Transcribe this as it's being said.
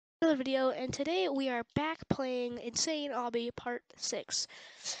Another video, and today we are back playing Insane Obby Part 6.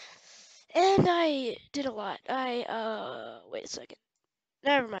 And I did a lot. Wait a second.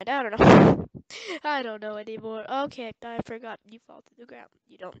 Never mind, I don't know. I don't know anymore. Okay, I forgot. You fall through the ground.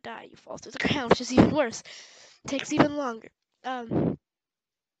 You don't die, you fall through the ground, which is even worse. Takes even longer. Um,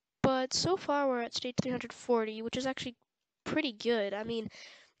 but so far we're at stage 340, which is actually pretty good. I mean,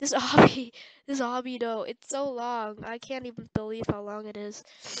 this hobby though, it's so long. I can't even believe how long it is.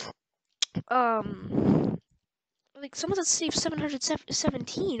 Um, like someone said save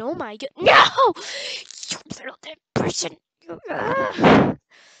 717. Oh my god. No! You little that person.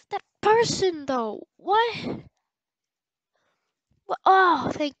 That person though. What?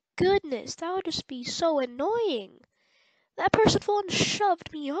 Oh, thank goodness. That would just be so annoying. That person full and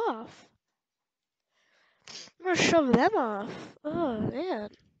shoved me off. I'm gonna shove them off. Oh man.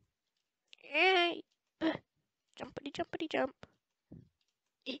 Yay. Jumpity jumpity jump.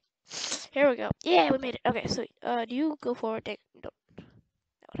 Here we go. Yeah, we made it. Okay, so do you go forward? Don't.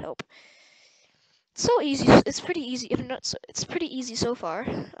 That would help. So easy. It's pretty easy. It's pretty easy so far.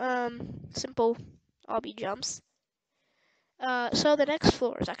 Simple obby jumps. So the next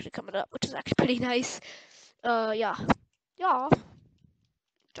floor is actually coming up, which is actually pretty nice. Yeah, yeah.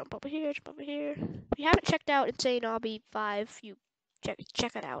 Jump over here. Jump over here. If you haven't checked out Insane Obby 5, you check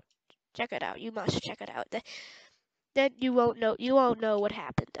it out. Check it out. You must check it out. Then you won't know. You won't know what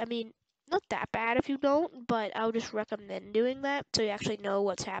happened. I mean, not that bad if you don't, but I would just recommend doing that so you actually know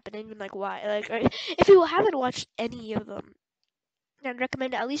what's happening and like why. Like, if you haven't watched any of them, I'd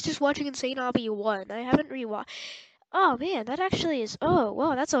recommend at least just watching Insane Obby 1. I haven't rewatched. Oh man, that actually is. Oh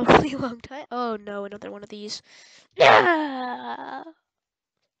wow, that's a really long time. Oh no, another one of these. Ah!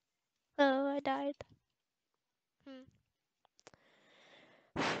 Oh, I died. Hmm.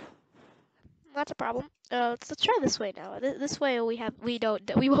 That's a problem. Let's try this way now. This way we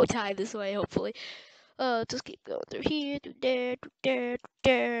won't die this way. Hopefully. Just keep going through here, through there, through there, through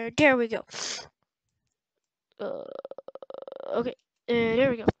there. There we go. Uh, okay.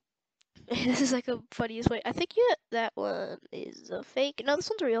 There we go. This is like a funniest way. I think yeah, that one is a fake. No, this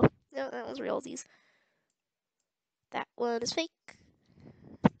one's real. No, that one's real. That one is fake.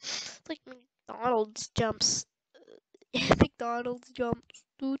 It's like McDonald's jumps. McDonald's jumps.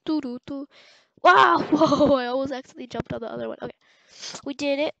 Do do do do. Wow! Whoa! I almost accidentally jumped on the other one. Okay, we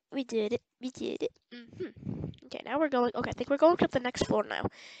did it. We did it. We did it. Okay, now we're going. Okay, I think we're going to the next floor now.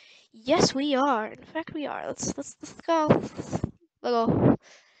 Yes, we are. In fact, we are. Let's go. Let's go.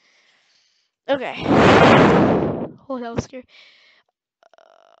 Okay. Oh, that was scary.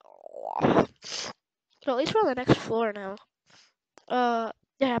 So at least we're on the next floor now.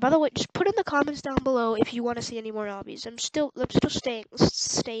 Yeah. By the way, just put in the comments down below if you want to see any more obbies. I'm still staying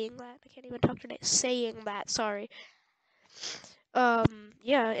that. I can't even talk today. Saying that. Sorry.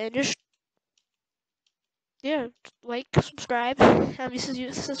 Yeah, and just yeah, like, subscribe. This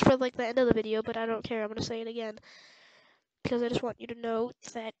is for like the end of the video, but I don't care. I'm gonna say it again because I just want you to know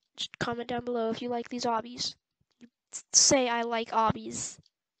that. Just comment down below if you like these obbies. Say I like obbies.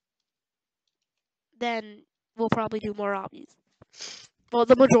 Then we'll probably do more obbies. Well,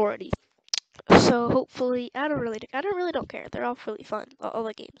 the majority. So hopefully, I don't really don't care. They're all really fun. All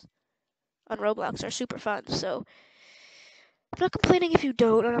the games on Roblox are super fun. So I'm not complaining if you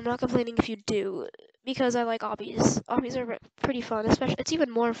don't, and I'm not complaining if you do, because I like obbies. Obbies are pretty fun. Especially, it's even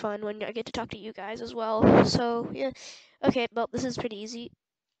more fun when I get to talk to you guys as well. So yeah, okay. Well, this is pretty easy.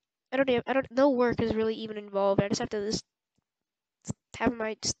 I don't. No work is really even involved. I just have to just have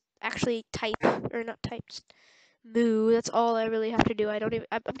my just actually type or not type. Just moo. That's all I really have to do. I don't even.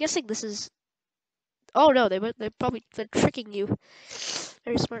 I'm guessing this is. Oh no, they're tricking you.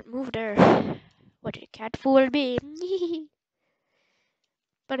 Very smart move there. What did a cat fool me?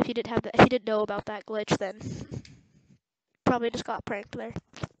 But if you didn't know about that glitch, then probably just got pranked there.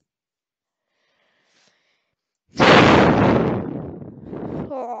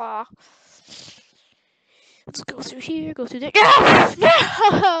 Aw. Let's go through here, go through there. No!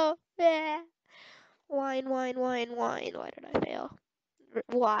 No! Yeah. Whine, whine, whine, whine. Why did I fail?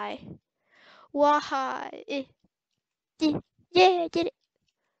 Why? Why? Yeah, I did it.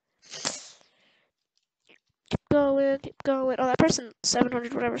 Keep going, keep going. Oh, that person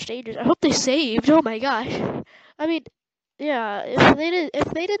 700 whatever stages. I hope they saved. Oh my gosh. I mean, yeah,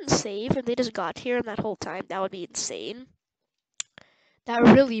 if they didn't save and they just got here in that whole time, that would be insane. That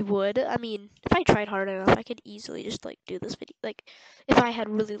really would. I mean, if I tried hard enough, I could easily just like do this video. Like, if I had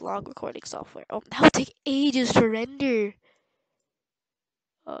really long recording software. Oh, that would take ages to render.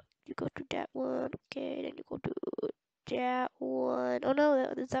 You go to that one. Okay, then you go to that one. Oh no,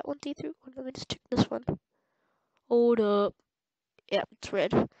 is that one see through? Let me just check this one. Hold up. Yeah, it's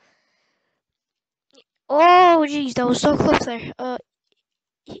red. Oh, jeez, that was so close there.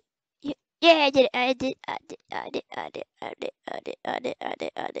 Yeah, I did it. I did. I did. I did. I did. I did. I did. I did. I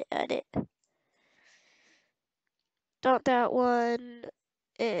did. I did. I did. Not that one.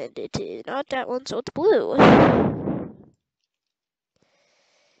 And it is not that one, so it's blue.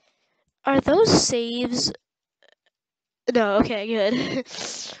 Are those saves? No, okay, good. I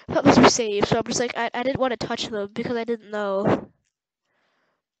thought those were saves, so I'm just like, I didn't want to touch them because I didn't know.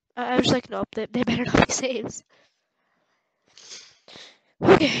 I was like, nope, they better not be saves.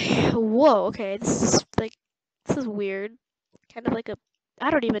 Okay, whoa, okay, this is weird. Kind of like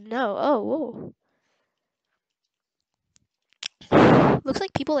I don't even know. Oh, whoa. Looks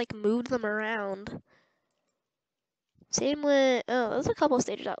like people like moved them around. Same with, oh, there's a couple of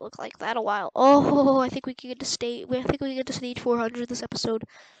stages that look like that a while. Oh, I think we can get to stage 400 this episode.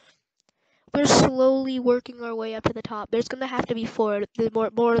 We're slowly working our way up to the top. There's gonna have to be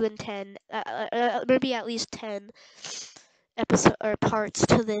more than 10, maybe at least 10 episode or parts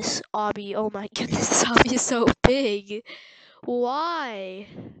to this obby. Oh my goodness, this obby is so big. Why?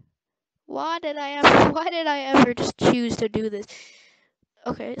 Why did I ever just choose to do this?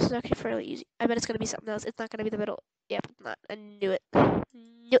 Okay, this is actually fairly easy. I bet it's gonna be something else. It's not gonna be the middle. Yep, not. I knew it.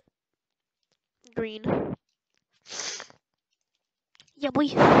 Nope. Green. Yeah, boy.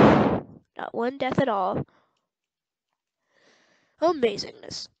 Not one death at all.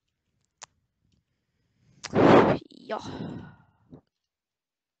 Amazingness. Yeah.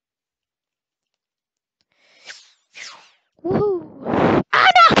 Woohoo! Ah,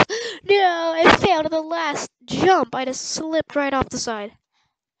 no! No, I failed at the last jump. I just slipped right off the side.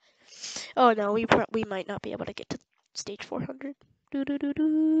 Oh no, we might not be able to get to stage 400. Do do do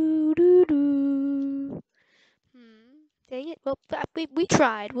do do do. Dang it. Well, we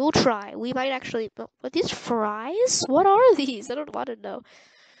tried. We'll try. We might actually. But these fries? What are these? I don't want to know.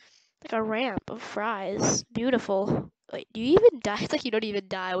 Like a ramp of fries. Beautiful. Wait, do you even die? It's like you don't even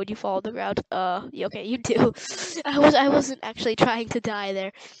die when you fall on the ground. Okay, you do. I wasn't actually trying to die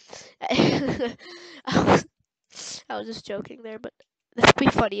there. I was just joking there, but that'd be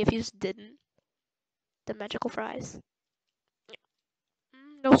funny if you just didn't. The magical fries.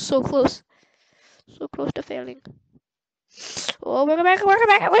 No, so close. So close to failing. Oh, welcome back, we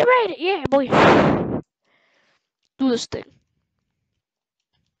made it! Yeah, boy. Do this thing.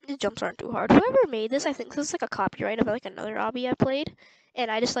 These jumps aren't too hard. Whoever made this, I think this is like a copyright of like another obby I played, and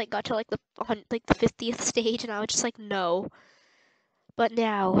I just like got to like the 50th stage, and I was just like no. But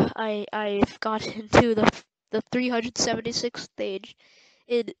now I've gotten to the 376th stage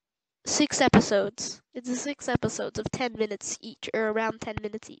in 6 episodes. It's 6 episodes of 10 minutes each, or around 10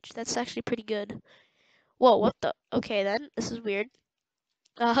 minutes each. That's actually pretty good. Whoa, what the? Okay then, this is weird.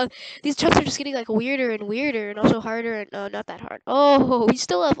 These jumps are just getting like weirder and weirder, and also harder, and no, not that hard. Oh, we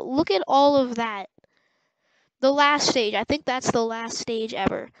still have. Look at all of that. The last stage. I think that's the last stage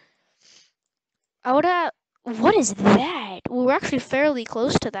ever. I would. What is that? Well, we're actually fairly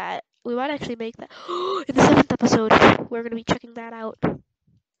close to that. We might actually make that in the 7th episode. We're gonna be checking that out.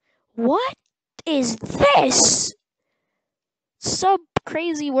 What is this? Some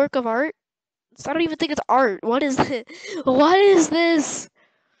crazy work of art. I don't even think it's art. What is it? What is this?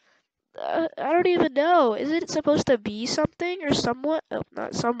 I don't even know. Is it supposed to be something or someone? Oh,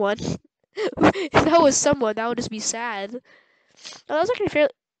 not someone. If that was someone, that would just be sad. Oh, that was actually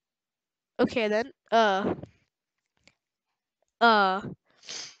fairly. Okay then. Uh.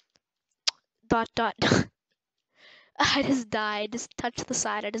 Dot dot. I just died. Just touch the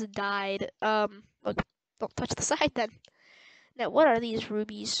side. I just died. Look, don't touch the side then. Now, what are these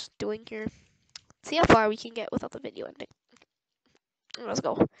rubies doing here? See how far we can get without the video ending. Let's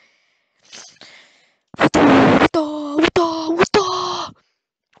go. What the?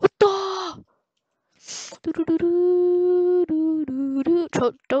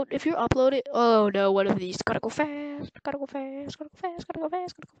 Don't, if you're uploading. Oh no, one of these. Gotta go fast. Gotta go fast. Gotta go fast. Gotta go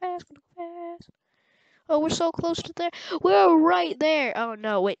fast. Gotta go fast. Gotta go fast. Oh, we're so close to there. We're right there. Oh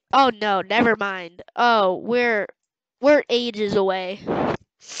no, wait. Oh no, never mind. Oh, we're ages away.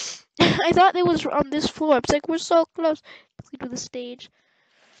 I thought it was on this floor. It's like we're so close to the stage.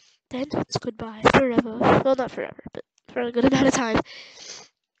 Then it's goodbye forever. Well, not forever, but for a good amount of time.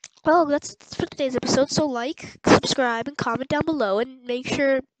 Well, that's for today's episode. So like, subscribe, and comment down below, and make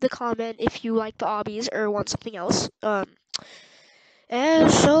sure to comment if you like the obbies or want something else.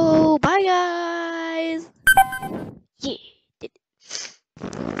 And so bye guys. Yeah.